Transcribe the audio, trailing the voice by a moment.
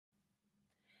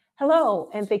Hello,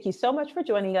 and thank you so much for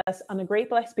joining us on the Great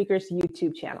Black Speakers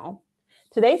YouTube channel.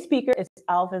 Today's speaker is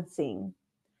Alvin Singh.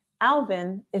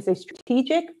 Alvin is a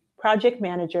strategic project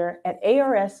manager at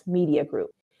ARS Media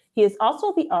Group. He is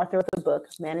also the author of the book,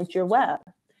 Manage Your Web,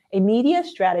 a media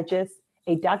strategist,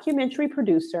 a documentary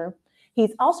producer.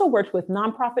 He's also worked with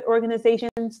nonprofit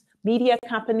organizations, media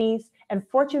companies, and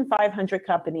Fortune 500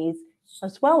 companies,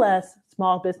 as well as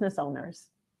small business owners.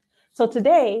 So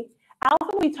today, Alvin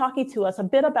will be talking to us a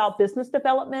bit about business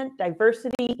development,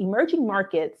 diversity, emerging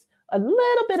markets, a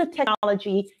little bit of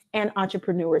technology, and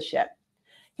entrepreneurship.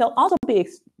 He'll also be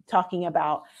talking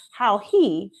about how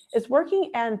he is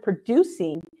working and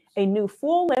producing a new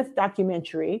full-length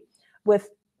documentary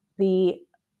with the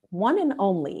one and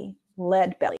only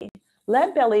Lead Belly.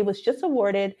 Lead Belly was just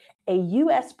awarded a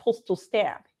U.S. postal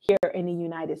stamp here in the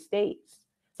United States.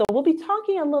 So we'll be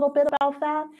talking a little bit about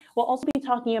that. We'll also be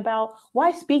talking about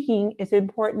why speaking is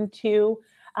important to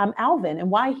Alvin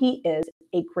and why he is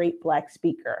a great Black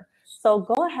speaker. So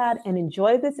go ahead and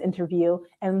enjoy this interview.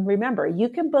 And remember, you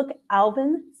can book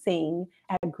Alvin Singh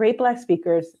at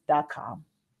greatblackspeakers.com.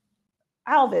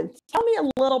 Alvin, tell me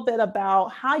a little bit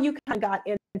about how you kind of got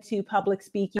into public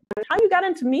speaking, how you got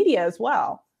into media as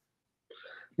well.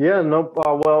 Yeah, no,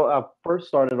 well, I first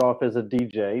started off as a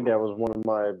DJ. That was one of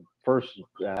my first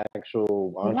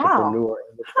actual entrepreneur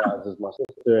enterprises. My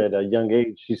sister at a young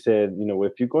age, she said, you know,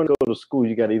 if you're going to go to school,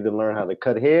 you got to either learn how to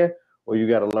cut hair or you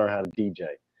got to learn how to DJ.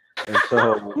 And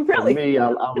so for me, I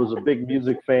was a big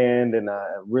music fan, and I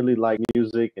really liked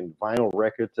music and vinyl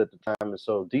records at the time. And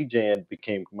so DJing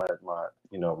became my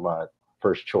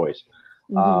first choice.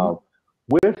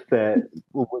 With that,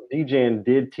 what DJing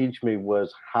did teach me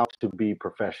was how to be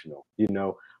professional. You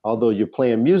know, although you're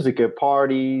playing music at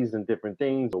parties and different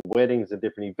things, or weddings and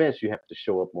different events, you have to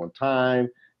show up on time,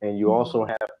 and you also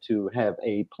have to have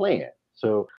a plan.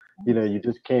 So, you know, you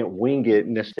just can't wing it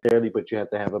necessarily, but you have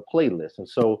to have a playlist. And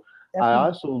so I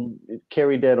also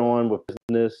carried that on with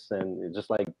business, and just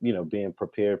like, you know, being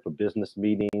prepared for business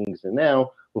meetings. And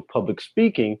now with public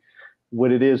speaking, what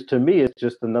it is to me is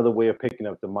just another way of picking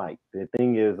up the mic. The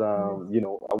thing is, you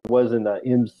know, I wasn't an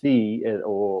MC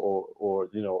or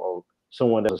you know, or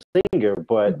someone that was a singer,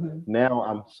 but now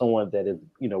I'm someone that is,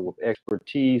 you know, with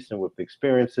expertise and with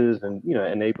experiences, and, you know,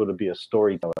 and able to be a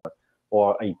storyteller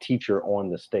or a teacher on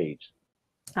the stage.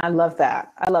 I love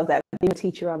that. I love that. Being a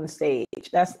teacher on the stage.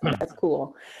 That's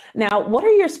cool. Now, what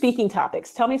are your speaking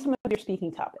topics? Tell me some of your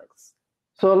speaking topics.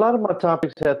 So a lot of my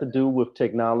topics have to do with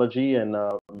technology and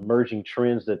emerging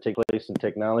trends that take place in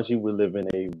technology. We live in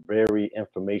a very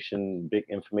big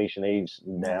information age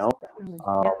now.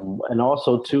 And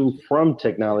also too, from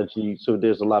technology. So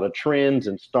there's a lot of trends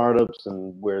and startups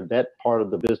and where that part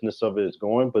of the business of it is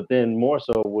going. But then more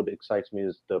so what excites me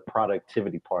is the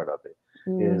productivity part of it,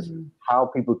 is how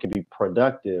people can be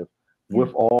productive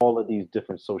with all of these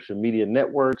different social media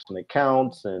networks and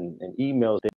accounts and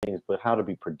emails, things, but how to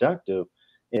be productive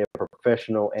in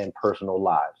professional and personal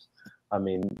lives. I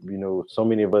mean, you know, so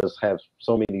many of us have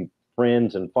so many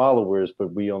friends and followers,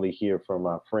 but we only hear from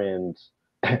our friends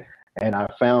and our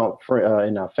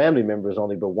family members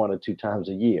only but 1 or 2 times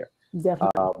a year.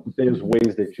 There's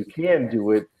ways that you can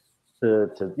do it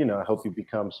to you know, help you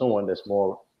become someone that's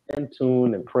more in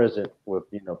tune and present with,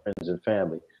 you know, friends and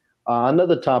family.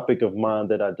 Another topic of mine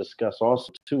that I discuss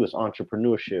also too is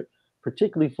entrepreneurship,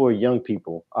 particularly for young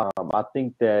people. I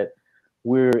think that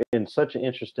we're in such an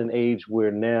interesting age where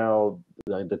now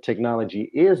the technology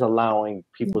is allowing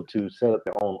people to set up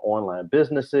their own online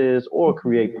businesses or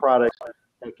create products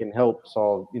that can help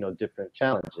solve, you know, different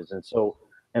challenges. And so,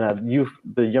 and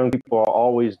the young people are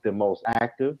always the most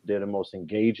active. They're the most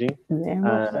engaging,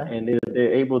 and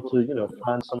they're able to, you know,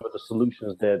 find some of the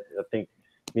solutions that I think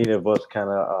many of us kind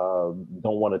of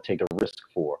don't want to take a risk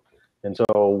for. And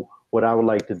so what I would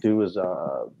like to do is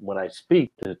when I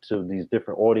speak to these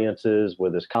different audiences,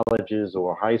 whether it's colleges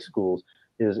or high schools,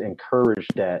 is encourage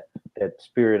that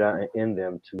spirit in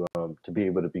them to be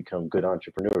able to become good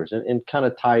entrepreneurs, and kind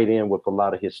of tie it in with a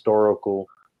lot of historical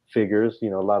figures.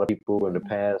 You know, a lot of people in the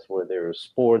past, where there were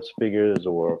sports figures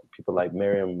or people like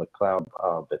Miriam McLeod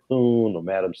Bethune or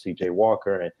Madam C.J.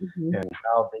 Walker, and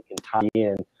how they can tie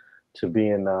in to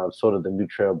being sort of the new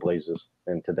trailblazers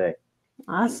in today.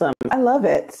 Awesome. I love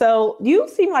it. So you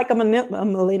seem like a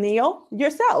millennial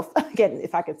yourself. Again,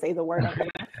 if I could say the word. I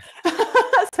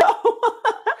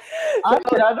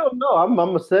don't know. I'm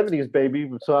a 70s baby,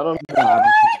 so I don't know. Oh my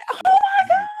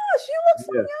gosh, you look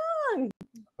so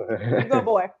young. Good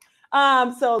boy.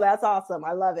 So that's awesome.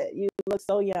 I love it. You look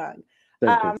so young.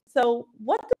 So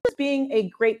what does being a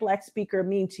great Black speaker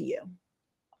mean to you?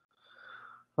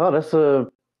 Oh, that's a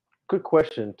Good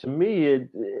question. To me, it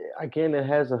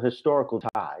has a historical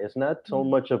tie. It's not so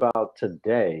much about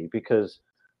today because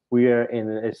we are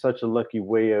in such a lucky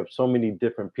way of so many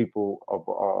different people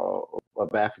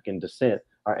of African descent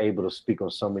are able to speak on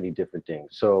so many different things.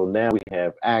 So now we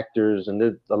have actors, and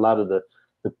there's a lot of the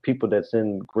people that's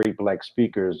in Great Black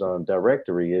Speakers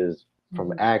directory is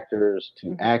from actors to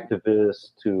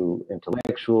activists to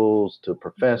intellectuals to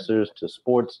professors to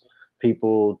sports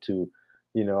people to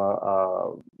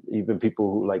even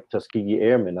people who like Tuskegee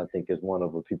Airmen, I think is one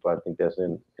of the people I think that's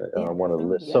in one of the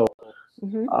lists. So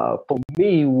for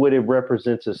me, what it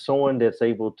represents is someone that's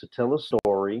able to tell a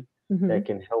story that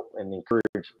can help and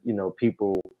encourage,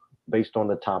 people based on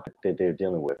the topic that they're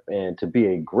dealing with. And to be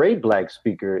a great Black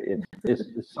speaker,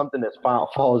 it's something that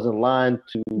falls in line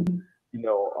to,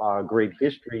 our great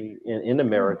history in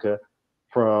America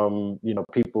from,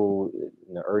 people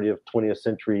in the early 20th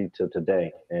century to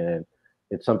today. And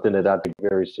it's something that I take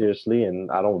very seriously,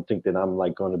 and I don't think that I'm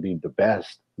like going to be the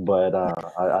best, but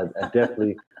I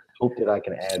definitely hope that I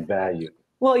can add value.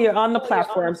 Well, you're on the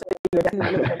platform, so you're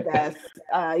definitely the best.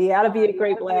 You got to be a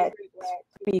great Black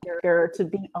speaker to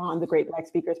be on the Great Black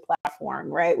Speakers platform,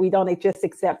 right? We don't just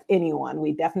accept anyone.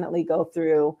 We definitely go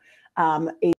through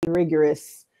a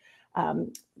rigorous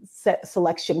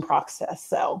selection process.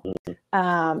 So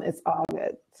it's all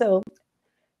good. So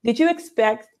did you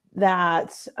expect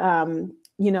that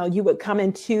you would come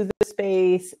into the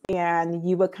space and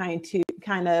you would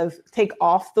kind of take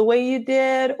off the way you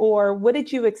did, or what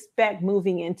did you expect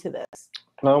moving into this?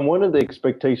 One of the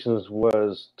expectations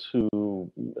was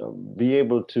to be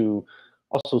able to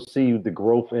also see the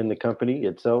growth in the company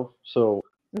itself. So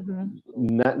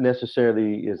not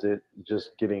necessarily is it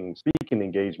just getting speaking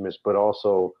engagements, but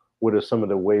also what are some of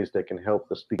the ways that can help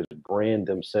the speakers brand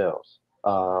themselves.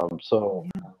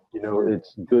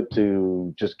 It's good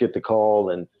to just get the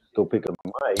call and go pick up a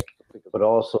mic, but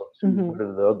also what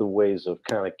are the other ways of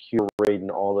kind of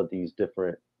curating all of these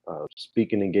different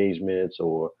speaking engagements,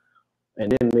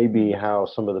 and then maybe how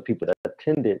some of the people that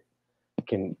attended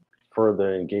can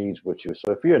further engage with you.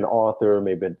 So if you're an author,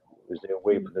 maybe is there a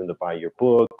way for them to buy your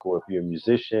book, or if you're a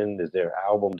musician, is there an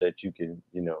album that you can,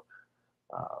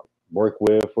 work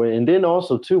with? And then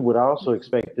also too, what I also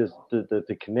expect is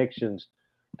the connections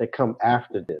that come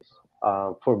after this.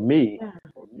 For me,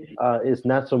 it's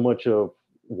not so much of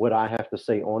what I have to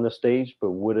say on the stage,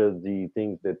 but what are the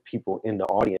things that people in the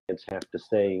audience have to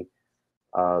say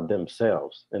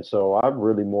themselves. And so I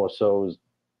really more so is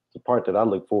the part that I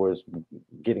look for is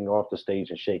getting off the stage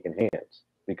and shaking hands,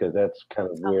 because that's kind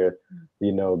of where,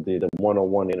 the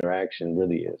one-on-one interaction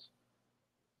really is.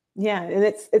 Yeah, and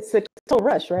it's a total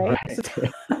rush, right?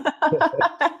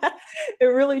 It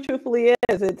really truthfully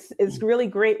is. It's really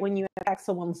great when you impact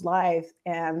someone's life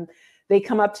and they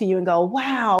come up to you and go,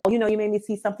 wow, you made me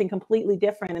see something completely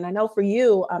different. And I know for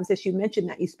you, since you mentioned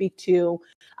that you speak to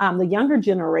the younger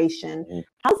generation,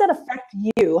 how does that affect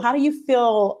you? How do you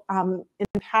feel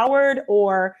empowered?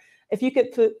 Or if you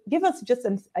could give us just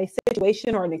a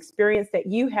situation or an experience that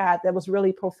you had that was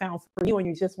really profound for you and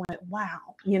you just went, wow,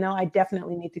 I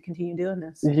definitely need to continue doing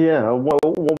this. Yeah, well,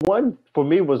 one for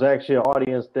me was actually an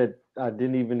audience that I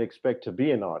didn't even expect to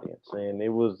be an audience. And it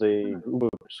was a group of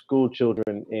school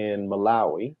children in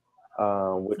Malawi,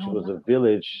 which was a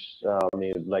village,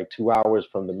 like 2 hours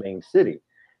from the main city.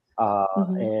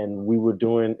 And we were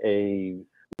doing a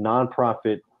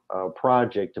nonprofit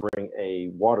project to bring a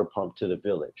water pump to the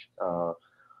village. A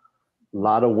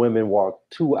lot of women walk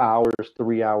 2 hours,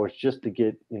 3 hours just to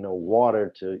get,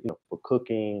 water to, for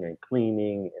cooking and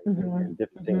cleaning and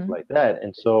different things like that.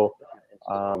 And so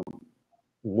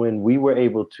when we were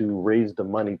able to raise the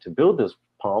money to build this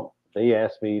pump, they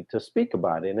asked me to speak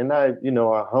about it. And I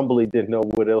humbly didn't know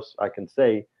what else I can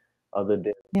say other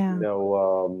than,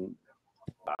 I'm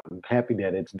happy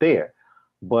that it's there.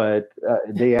 But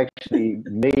they actually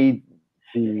made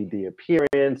the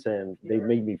appearance, and they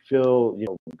made me feel,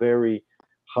 very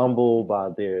humble by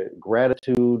their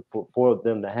gratitude for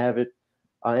them to have it.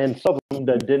 And some of them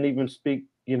that didn't even speak,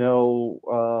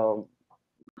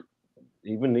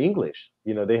 even English,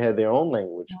 they had their own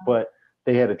language, but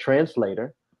they had a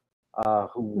translator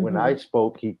who, when I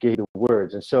spoke, he gave the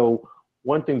words. And so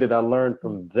one thing that I learned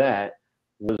from that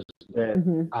was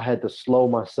that I had to slow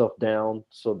myself down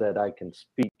so that I can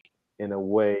speak in a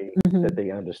way that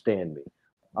they understand me,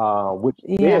 which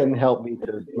then helped me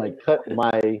to like cut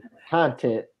my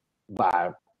content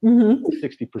by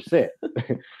 60%,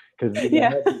 because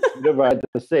whatever I had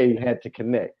to say had to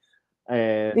connect.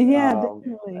 And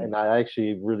and I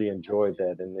actually really enjoyed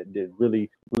that, and it really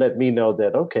let me know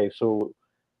that, okay, so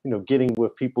getting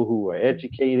with people who are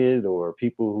educated or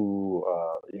people who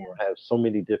have so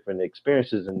many different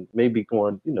experiences and maybe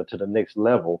going to the next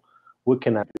level. What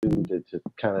can I do to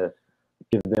kind of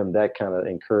give them that kind of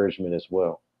encouragement as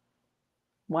well?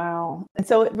 Wow. And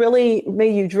so it really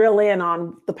made you drill in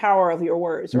on the power of your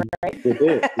words, right? It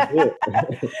did. It did.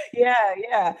 Yeah,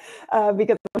 yeah.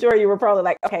 Because I'm sure you were probably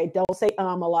like, okay, don't say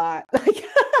a lot.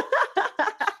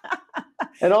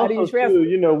 And How do you also too,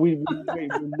 translate? we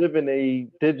live in a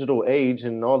digital age,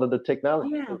 and all of the technology,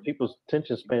 Yeah, so people's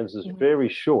attention spans is very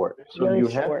short. So very you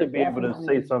have to short, be able to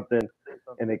say definitely. something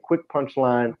in a quick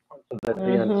punchline so that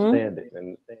they Hmm. understand it.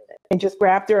 And just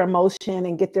grab their emotion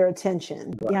and get their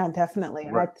attention. Right, Yeah, definitely.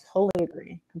 I right. totally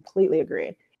agree. Completely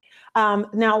agree.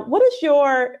 Now, what is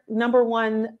your number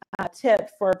one tip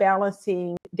for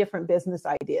balancing different business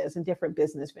ideas and different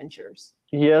business ventures?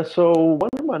 Yeah, so one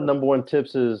of my number one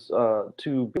tips is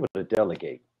to be able to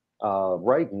delegate.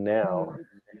 Right now,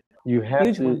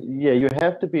 Huge one. you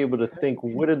have to be able to think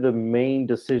what are the main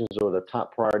decisions or the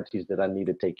top priorities that I need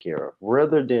to take care of,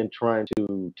 rather than trying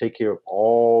to take care of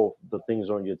all the things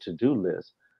on your to-do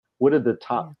list. What are the Yeah.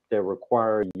 top that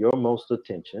require your most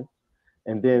attention?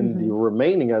 And then the Hmm.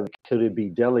 remaining of it, could it be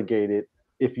delegated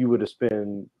if you were to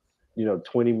spend,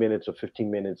 20 minutes or 15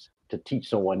 minutes to teach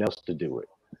someone else to do it?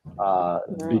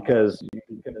 Because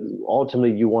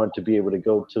ultimately you want to be able to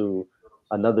go to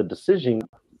another decision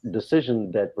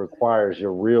that requires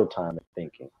your real time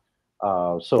thinking.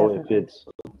 So if Definitely. it's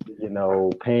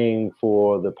paying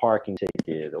for the parking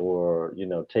ticket or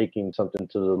taking something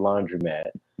to the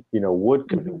laundromat, what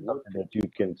could be Hmm. something that you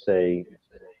can say,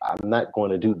 I'm not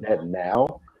going to do that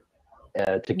now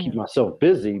to keep Yeah. myself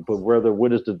busy, but rather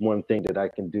what is the one thing that I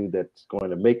can do that's going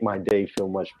to make my day feel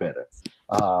much better?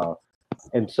 Uh,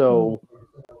 and Mm. so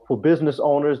for business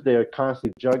owners, they're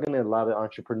constantly juggling. A lot of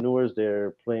entrepreneurs,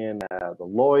 they're playing the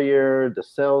lawyer, the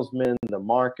salesman, the Yep.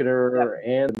 marketer,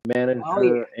 and the Oh yeah.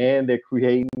 manager, and they're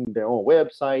creating their own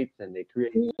websites and they're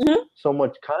creating Hmm. so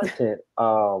much content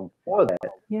for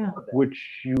that. Yeah. What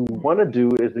you want to do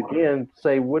is again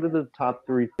say, what are the top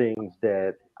three things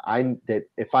that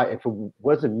if it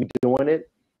wasn't me doing it,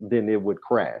 then it would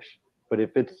crash. But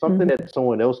if it's something Hmm. that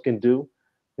someone else can do,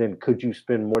 then could you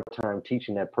spend more time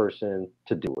teaching that person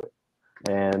to do it?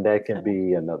 And that can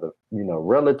be another,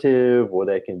 relative, or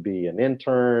that can be an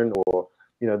intern, or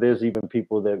there's even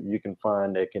people that you can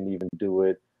find that can even do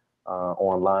it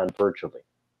online virtually.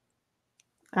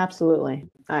 Absolutely.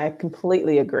 I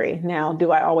completely agree. Now,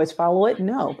 do I always follow it?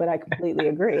 No, but I completely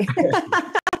agree.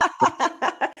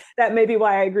 That may be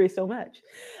why I agree so much.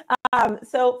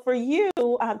 So for you,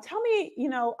 tell me,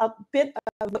 a bit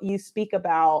of what you speak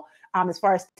about as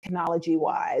far as technology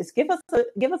wise. Give us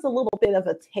a little bit of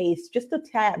a taste, just a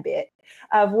tad bit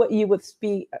of what you would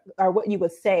speak or what you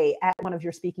would say at one of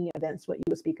your speaking events. What you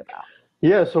would speak about.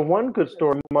 Yeah, so one good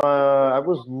story. I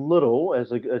was little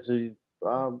as a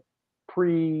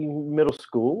pre-middle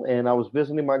school, and I was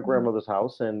visiting my grandmother's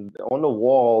house, and on the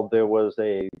wall there was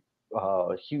a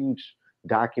huge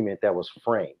document that was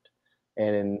framed.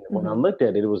 And when I Hmm. looked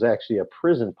at it, it was actually a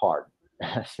prison pardon.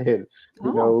 I said,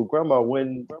 Oh, Grandma,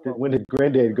 when did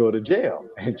Granddad go to jail?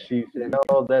 And she said,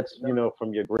 oh, that's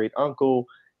from your great uncle.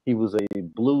 He was a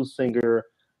blues singer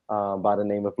by the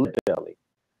name of Leadbelly.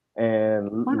 And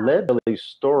wow. Leadbelly's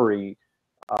story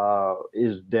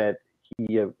is that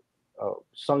he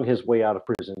sung his way out of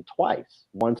prison twice,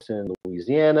 once in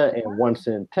Louisiana and once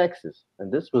in Texas.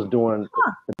 And this was during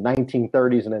Huh. the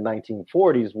 1930s and the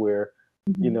 1940s, where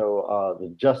Mhm.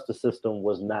 the justice system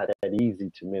was not that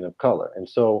easy to men of color. And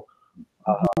so,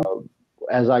 Mhm.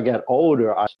 as I got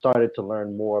older, I started to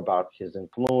learn more about his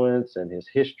influence and his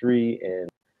history and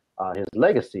his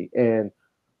legacy. And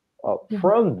Mhm.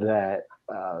 from that,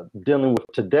 dealing with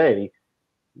today,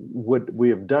 what we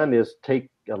have done is take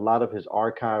a lot of his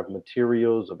archive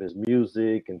materials of his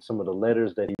music and some of the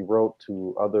letters that he wrote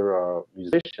to other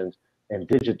musicians and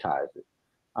digitize it,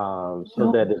 so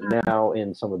Oh, that it's now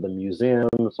in some of the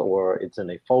museums or it's in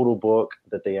a photo book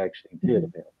that they actually did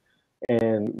of mhm. him.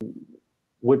 And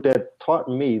what that taught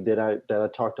me that I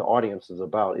talk to audiences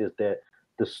about is that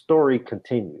the story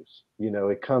continues.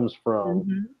 It comes from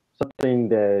Mhm. something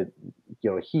that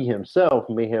he himself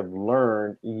may have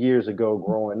learned years ago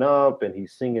growing up, and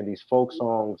he's singing these folk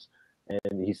songs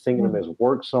and he's singing them Mhm. as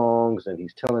work songs and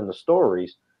he's telling the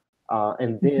stories.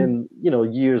 And Mhm. then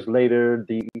years later,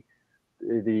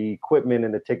 the equipment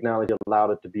and the technology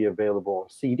allowed it to be available on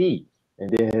CDs. And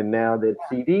then now that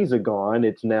CDs are gone,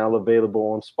 it's now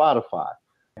available on Spotify.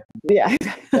 Yeah.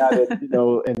 Now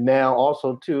that, and now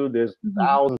also too, there's Mhm.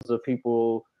 thousands of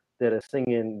people that are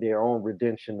singing their own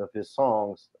rendition of his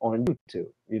songs on YouTube,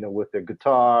 with their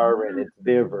guitar, and it's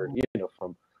their version,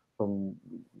 from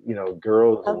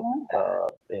girls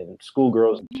and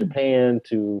schoolgirls in Japan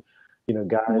to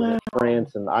guys in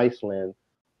France and Iceland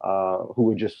who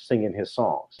were just singing his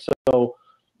songs. So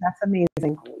that's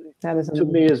amazing. That is amazing.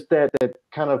 To me, is that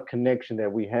kind of connection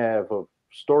that we have of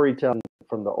storytelling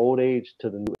from the old age to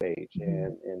the new age,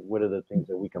 and what are the things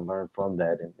that we can learn from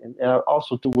that, and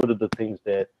also to what are the things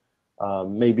that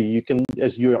maybe you can,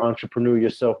 as you're an entrepreneur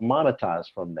yourself, monetize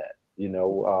from that.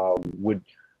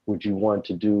 Would you want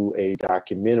to do a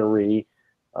documentary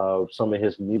of some of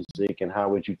his music, and how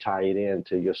would you tie it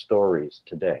into your stories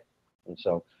today? And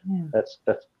so that's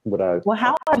what I. Well,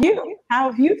 how have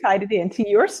you tied it into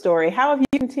your story? How have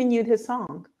you continued his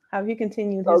song? How have you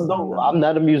continued his song? No, I'm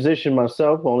not a musician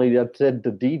myself. Only I said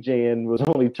the DJing was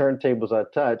only turntables I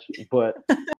touched, but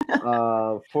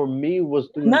for me was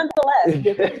nonetheless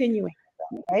you're continuing.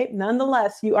 Right.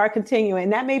 Nonetheless, you are continuing.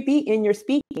 That may be in your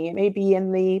speaking. It may be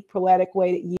in the poetic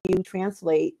way that you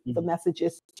translate the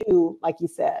messages to, like you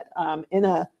said, in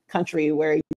a country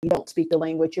where you don't speak the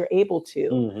language, you're able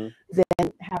to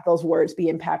then have those words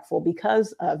be impactful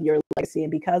because of your legacy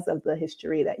and because of the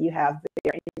history that you have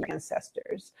there in your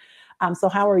ancestors. So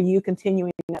how are you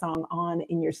continuing that song on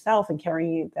in yourself and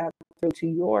carrying that through to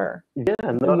your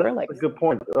your legacy? Good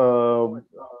point.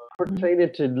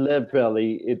 Pertaining to Lead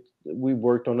Belly, we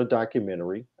worked on a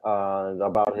documentary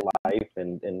about his life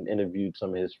and interviewed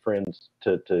some of his friends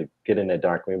to get in that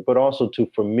documentary. But also,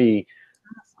 for me,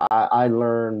 I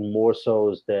learned more so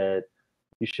is that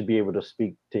you should be able to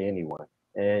speak to anyone,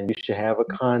 and you should have a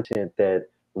content that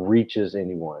reaches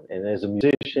anyone. And as a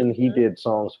musician, he did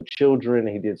songs for children,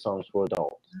 and he did songs for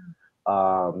adults.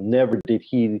 Never did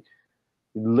he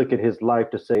look at his life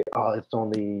to say, "Oh, it's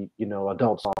only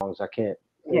adult songs. I can't."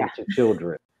 To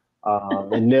children,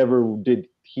 and never did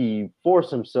he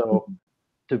force himself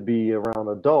to be around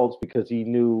adults, because he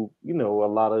knew a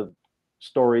lot of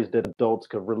stories that adults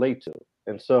could relate to.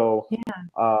 And so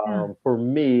for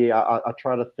me, I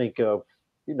try to think of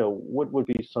what would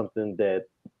be something that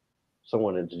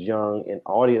someone that's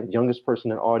youngest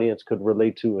person in the audience could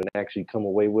relate to and actually come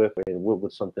away with, and what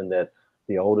was something that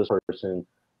the oldest person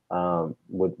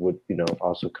would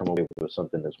also come away with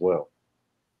something as well.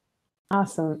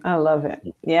 Awesome. I love it.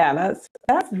 Yeah,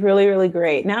 that's really, really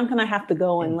great. Now I'm going to have to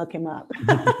go and look him up.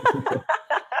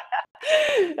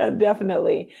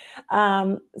 Definitely.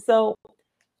 So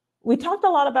we talked a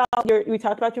lot about your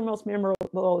most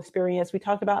memorable experience. We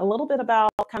talked about a little bit about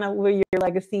kind of where your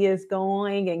legacy is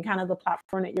going and kind of the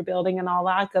platform that you're building and all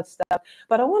that good stuff.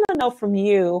 But I want to know from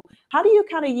you, how do you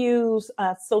kind of use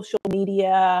social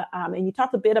media? And you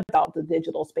talked a bit about the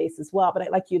digital space as well, but I'd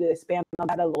like you to expand on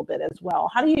that a little bit as well.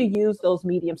 How do you use those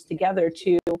mediums together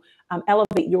to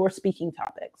elevate your speaking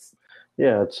topics?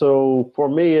 Yeah, so for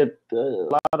me, a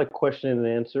lot of question and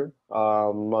answer.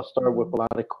 I'll start with a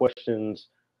lot of questions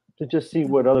to just see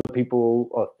what other people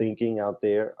are thinking out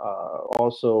there.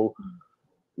 Also,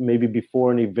 maybe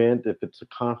before an event, if it's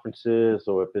conferences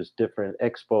or if it's different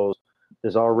expos,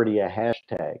 there's already a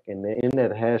hashtag. And in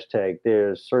that hashtag,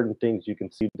 there's certain things you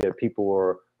can see that people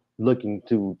are looking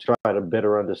to try to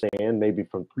better understand, maybe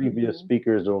from previous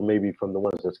speakers or maybe from the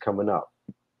ones that's coming up.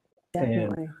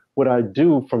 Definitely. And what I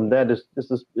do from that is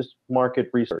market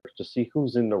research to see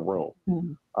who's in the room,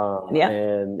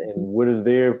 and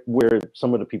where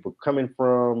some of the people coming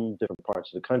from, different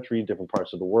parts of the country, different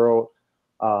parts of the world.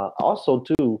 Also,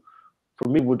 too, for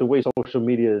me, with the way social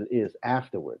media is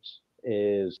afterwards,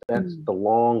 that's the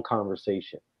long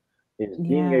conversation, is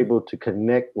being able to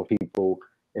connect with people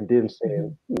and then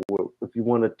saying, well, if you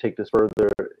want to take this further,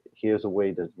 here's a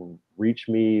way to reach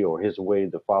me, or here's a way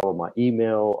to follow my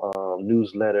email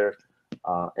newsletter,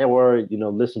 or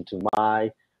listen to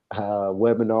my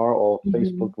webinar or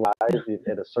Facebook Live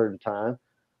at a certain time.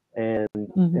 And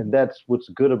that's what's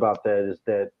good about that, is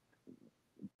that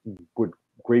what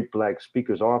Great Black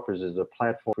Speakers offers is a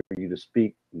platform for you to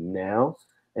speak now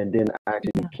and then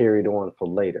actually carry it on for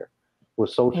later. With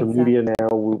social media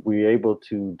now, we're able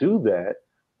to do that.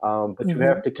 But you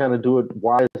have to kind of do it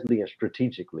wisely and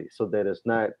strategically, so that it's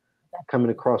not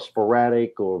coming across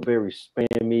sporadic or very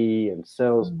spammy and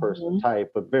salesperson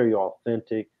type, but very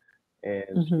authentic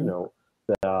and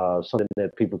something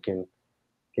that people can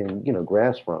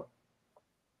grasp from.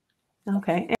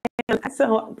 Okay. And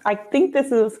so I think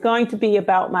this is going to be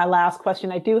about my last question.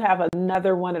 I do have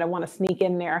another one that I want to sneak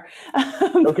in there.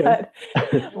 But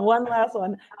one last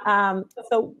one.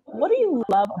 So what do you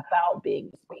love about being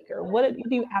a speaker? What do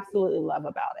you absolutely love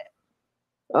about it?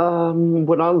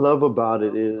 What I love about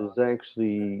it is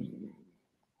actually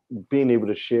being able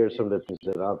to share some of the things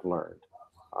that I've learned.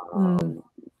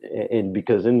 And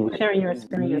because in sharing your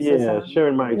experiences. yeah,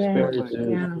 sharing my Yeah, experiences.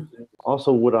 yeah.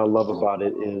 Also, what I love about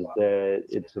it is that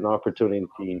it's an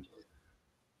opportunity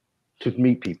to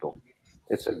meet people.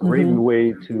 It's a great Mm-hmm.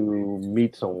 way to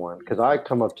meet someone because I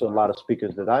come up to a lot of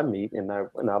speakers that I meet, and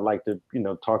I like to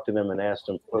talk to them and ask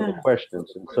them further Yeah.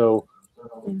 questions. And so,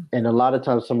 and a lot of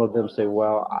times, some of them say,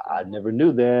 "Well, I never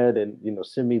knew that," and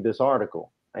send me this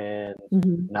article,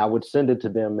 Mm-hmm. and I would send it to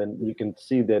them, and you can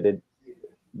see that it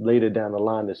later down the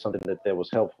line is something that was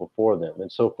helpful for them.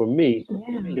 And so for me,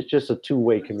 Yeah. it's just a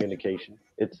two-way communication.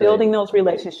 Building those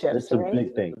relationships, It's a right?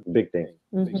 big thing, big thing.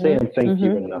 Mm-hmm. Saying thank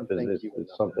you Mm-hmm. enough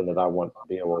is something that I want to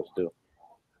be able to do.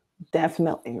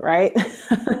 Definitely, right?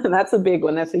 That's a big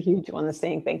one. That's a huge one, the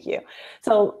saying thank you.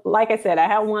 So, like I said, I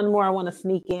have one more I want to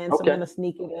sneak in. So I'm Okay. going to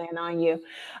sneak it in on you.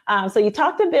 So you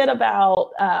talked a bit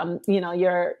about,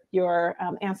 your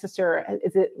ancestor.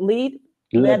 Is it Lead,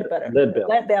 Leadbetter? lead belly.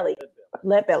 Lead belly.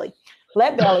 Lead belly.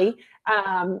 Lead belly.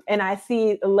 And I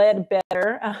see lead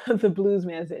better. The blues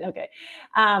man said, okay.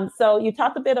 So you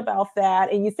talked a bit about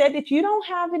that, and you said that you don't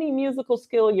have any musical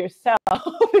skill yourself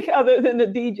other than the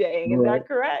DJing. Is Right. that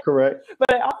correct? Correct.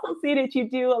 But I also see that you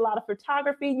do a lot of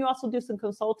photography, and you also do some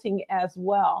consulting as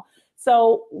well.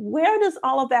 So where does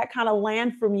all of that kind of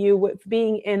land from you with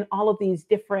being in all of these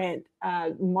different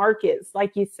markets?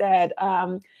 Like you said,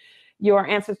 your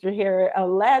ancestor here,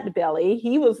 Lead Belly,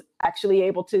 he was actually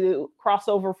able to cross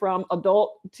over from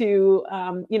adult to,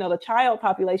 the child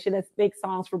population and make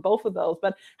songs for both of those.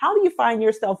 But how do you find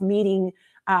yourself meeting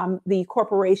the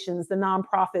corporations, the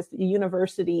nonprofits, the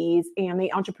universities, and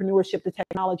the entrepreneurship, the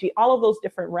technology, all of those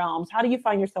different realms? How do you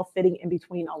find yourself fitting in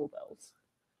between all of those?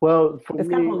 Well, for It's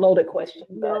me, kind of a loaded question,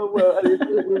 but no, well,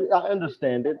 I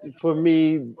understand it. For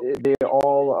me, they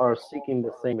all are seeking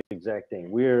the same exact thing.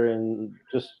 We're in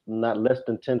just not less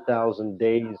than 10,000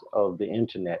 days of the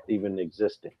internet even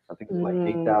existing. I think it's like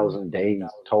 8,000 days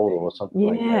total or something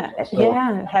like that. yeah, And so,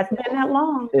 yeah, it hasn't been that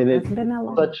long. and It it's hasn't been that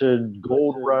long. such a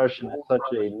gold rush and it's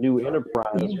such a new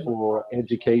enterprise Yeah. for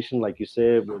education, like you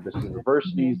said, whether it's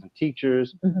universities and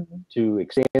teachers Mhm. to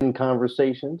extend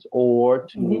conversations or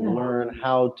to Yeah. learn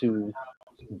how to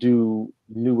do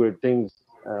newer things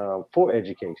for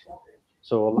education.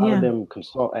 So a lot of Yeah. them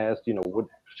consult, ask, what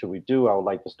should we do? I would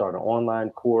like to start an online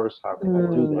course. How can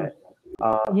I do that?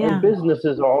 And Yeah.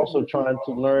 businesses are also trying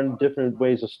to learn different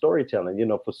ways of storytelling.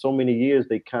 For so many years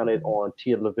they counted on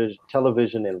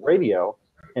television and radio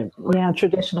and print. Yeah.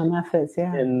 Traditional methods.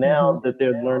 Yeah. And now that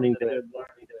they're learning that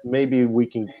maybe we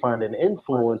can find an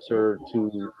influencer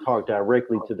to talk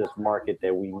directly to this market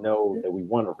that we know that we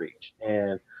want to reach.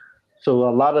 And so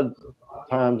a lot of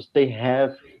times they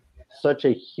have such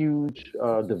a huge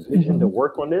division to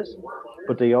work on this,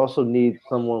 but they also need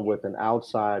someone with an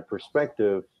outside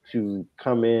perspective to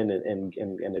come in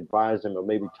and advise them or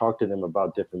maybe talk to them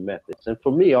about different methods. And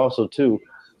for me also too,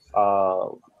 uh,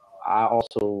 I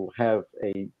also have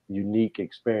a unique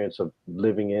experience of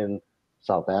living in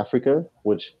South Africa,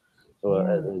 which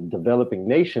Yeah. a developing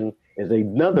nation is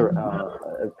another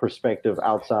perspective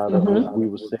outside of what we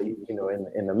would say,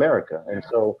 in America. And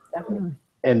so, Definitely.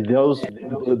 and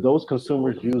those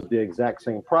consumers use the exact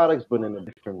same products, but in a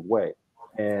different way.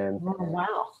 And Oh,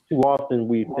 wow. too often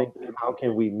we think, how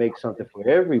can we make something for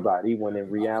everybody when in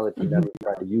reality, not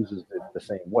everybody uses it the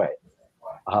same way.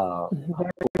 Uh,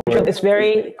 It's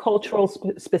very cultural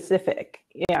specific.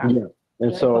 Yeah. yeah. And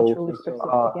Very so, culturally specific.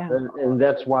 Yeah. and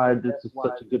that's why this is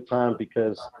such a good time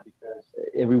because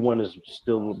everyone is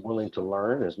still willing to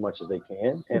learn as much as they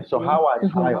can. And so, how I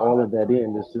tie all of that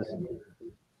in is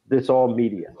this all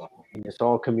media. It's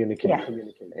all Yeah.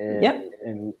 communication. Yep.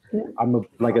 And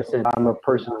like I said, I'm a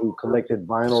person who collected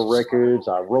vinyl records.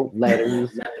 I wrote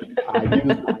letters. I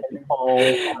used the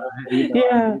phone.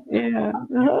 Yeah. Yeah. I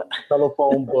used a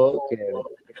telephone book, and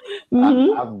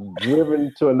Mm-hmm. I've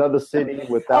driven to another city Oh,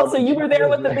 without so the you were there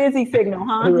with the GPS. busy signal,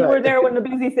 huh? You Right, were there when the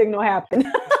busy signal happened.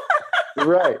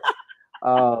 right.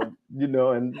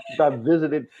 And I've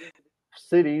visited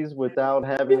cities without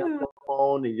having a Yeah. cell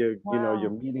phone, and you're Wow.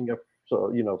 meeting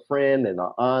a friend and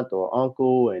an aunt or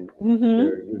uncle, and Mm-hmm.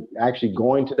 you're actually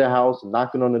going to the house and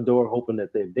knocking on the door, hoping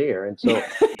that they're there. And so,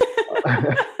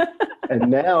 and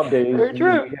nowadays Very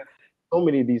true. we have so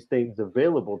many of these things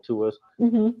available to us,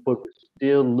 Mm-hmm. but we're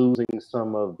still losing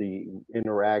some of the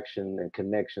interaction and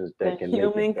connections The that can make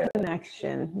it human better.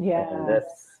 connection. And that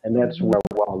Yes. and that's where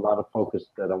a lot of focus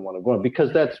that I want to go on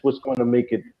because that's what's going to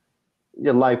make it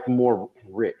your life more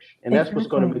rich, and that's what's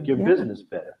going to Exactly. make your Yeah. business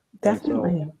better. And so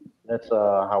Definitely. that's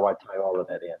how I tie all of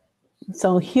that in.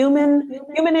 So human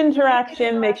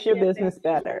interaction makes your business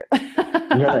better.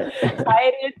 Right.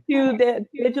 Tie it into the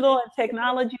digital and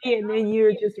technology, and then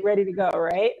you're just ready to go,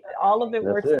 right? All of it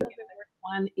That's works it. in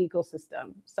one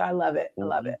ecosystem. So I love it. I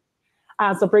love Mhm. it.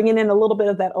 So bringing in a little bit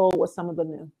of that old with some of the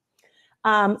new.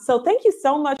 So thank you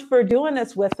so much for doing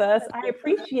this with us. I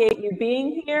appreciate you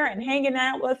being here and hanging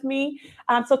out with me.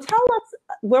 So tell us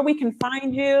where we can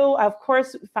find you. Of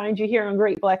course, find you here on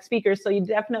Great Black Speakers. So you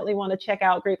definitely want to check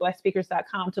out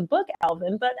greatblackspeakers.com to book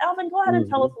Alvin. But Alvin, go ahead and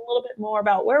tell us a little bit more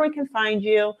about where we can find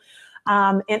you,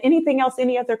 and anything else,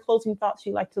 any other closing thoughts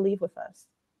you'd like to leave with us.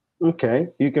 Okay.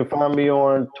 You can find me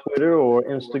on Twitter or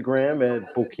Instagram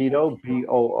at Bookido,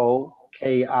 Bookido.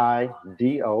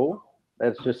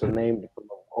 That's just a name from an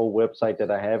old website that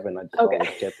I have, and I just always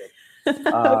Okay. kept it.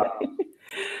 Uh,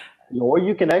 or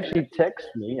you can actually text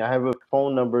me. I have a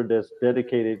phone number that's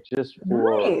dedicated just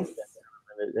for Nice.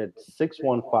 it's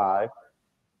 615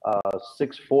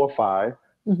 645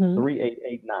 Mhm.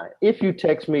 3889. If you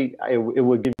text me, it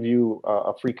will give you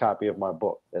a free copy of my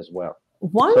book as well. So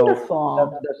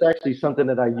Wonderful. that's actually something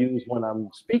that I use when I'm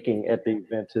speaking at the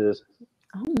event is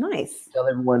Oh, nice. tell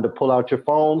everyone to pull out your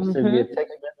phone, send me a Mhm.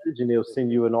 text message, and they'll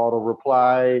send you an auto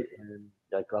reply and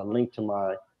like a link to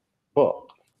my book.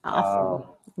 Awesome.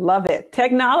 Love it.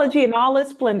 Technology in all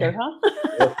its splendor,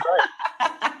 That's right.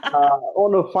 huh?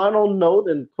 On a final note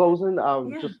and closing, I'll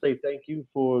Yeah. just say thank you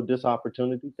for this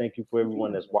opportunity. Thank you for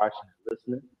everyone that's watching and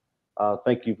listening.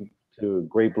 Thank you to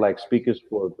Great Black Speakers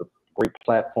for the great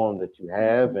platform that you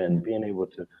have and being able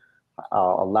to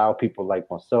allow people like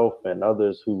myself and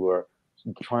others who are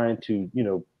trying to,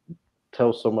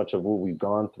 tell so much of what we've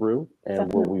gone through and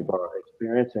what Definitely. we've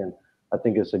experienced. And I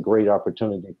think it's a great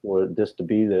opportunity for this to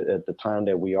be at the time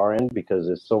that we are in because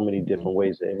there's so many different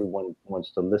ways that everyone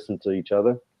wants to listen to each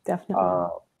other. Definitely. Uh,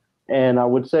 and I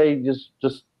would say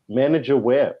just manage your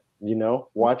web.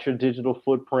 Watch your digital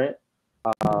footprint.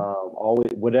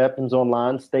 Always, what happens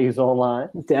online stays online.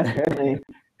 Definitely.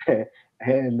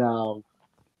 And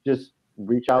just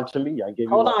reach out to me. I give you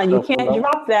Hold my on. You cell phone can't number.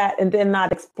 drop that and then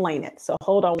not explain it. So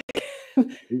hold on.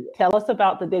 Tell us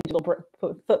about the digital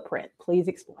footprint. Please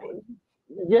explain.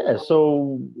 Yeah.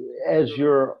 So as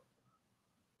you're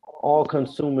all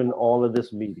consuming all of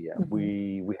this media, Mhm.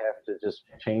 we have to just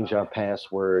change our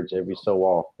passwords every so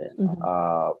often.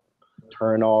 Mhm.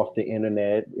 Turn off the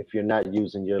internet if you're not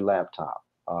using your laptop.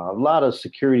 A lot of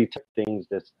security things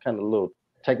that's kind of a little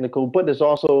technical, but it's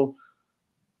also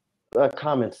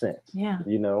common sense. Yeah.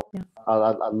 You know, Yeah.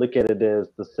 I look at it as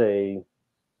to say,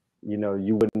 you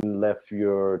wouldn't left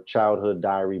your childhood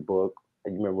diary book.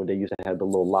 You remember when they used to have the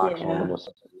little locks on Yeah. them or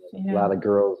something. A Yeah. lot of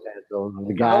girls had those, and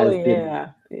the Oh, guys didn't.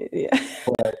 yeah. Yeah.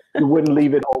 But you wouldn't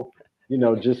leave it open,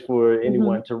 just for Mhm.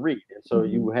 anyone to read. And so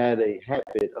you Mhm. had a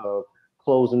habit of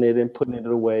closing it and putting it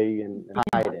away and Yeah.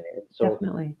 hiding it. So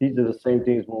Definitely. these are the same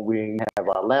things when we have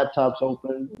our laptops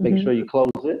open. Make Mhm. sure you close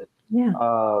it. Yeah.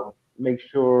 Make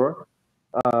sure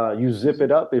you zip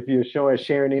it up if you're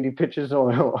sharing any pictures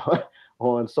on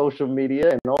on social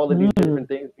media and all of these Mm. different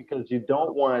things because you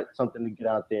don't want something to get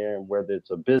out there and whether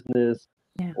it's a business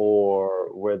Yeah. or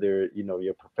whether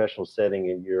your professional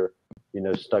setting and you're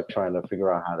stuck trying to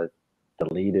figure out how to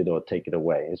delete it or take it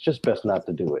away. It's just best not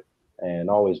to do it and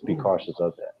always be cautious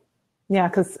of that. Yeah,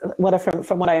 because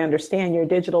from what I understand, your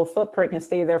digital footprint can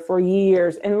stay there for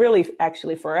years and really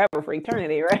actually forever, for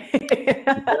eternity, right?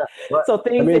 Yeah, right. So I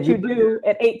things mean, that if you you look do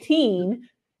at 18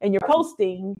 and you're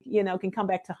posting, can come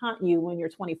back to haunt you when you're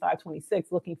 25,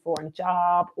 26, looking for a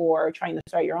job or trying to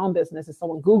start your own business and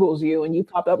someone Googles you and you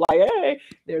pop up like, hey,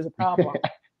 there's a problem.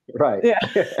 right. Yeah.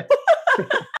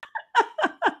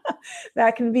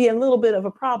 That can be a little bit of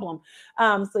a problem.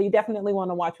 So you definitely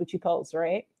want to watch what you post,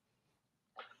 right?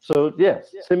 So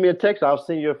yes, send me a text. I'll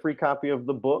send you a free copy of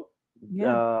the book.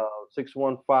 Yeah.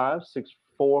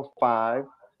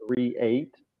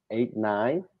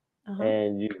 615-645-3889. Uh-huh.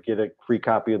 And you get a free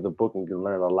copy of the book and you can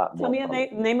learn a lot Tell more me the from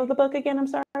it. name of the book again. I'm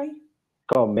sorry. It's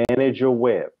called Manage Your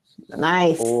Web,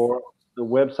 Nice. or the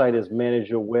website is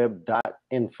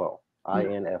manageyourweb.info,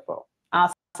 info.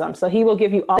 Awesome. So he will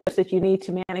give you all that you need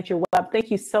to manage your web.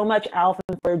 Thank you so much, Alvin,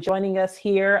 for joining us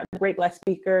here on the Great Black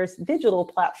Speakers digital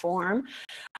platform.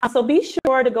 So be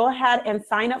sure to go ahead and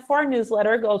sign up for our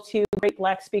newsletter. Go to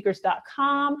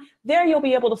greatblackspeakers.com. There you'll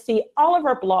be able to see all of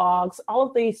our blogs, all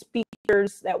of the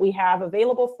speakers that we have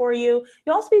available for you.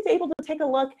 You'll also be able to take a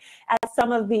look at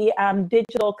some of the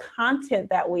digital content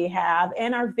that we have,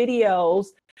 and our videos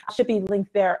should be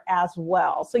linked there as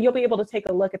well. So you'll be able to take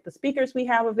a look at the speakers we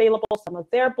have available, some of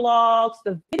their blogs,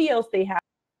 the videos they have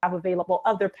available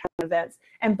of their events,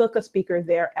 and book a speaker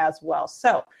there as well.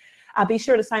 So Be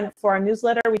sure to sign up for our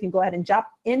newsletter. We can go ahead and drop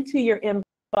into your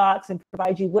inbox and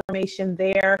provide you with information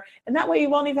there. And that way you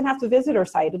won't even have to visit our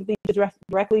site. It'll be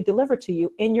directly delivered to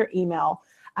you in your email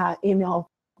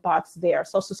box there.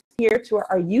 So subscribe to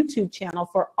our YouTube channel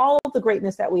for all of the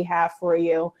greatness that we have for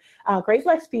you. Great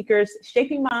Black speakers,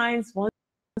 shaping minds, one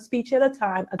speech at a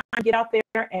time. Get out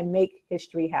there and make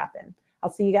history happen.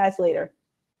 I'll see you guys later.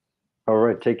 All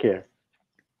right, take care.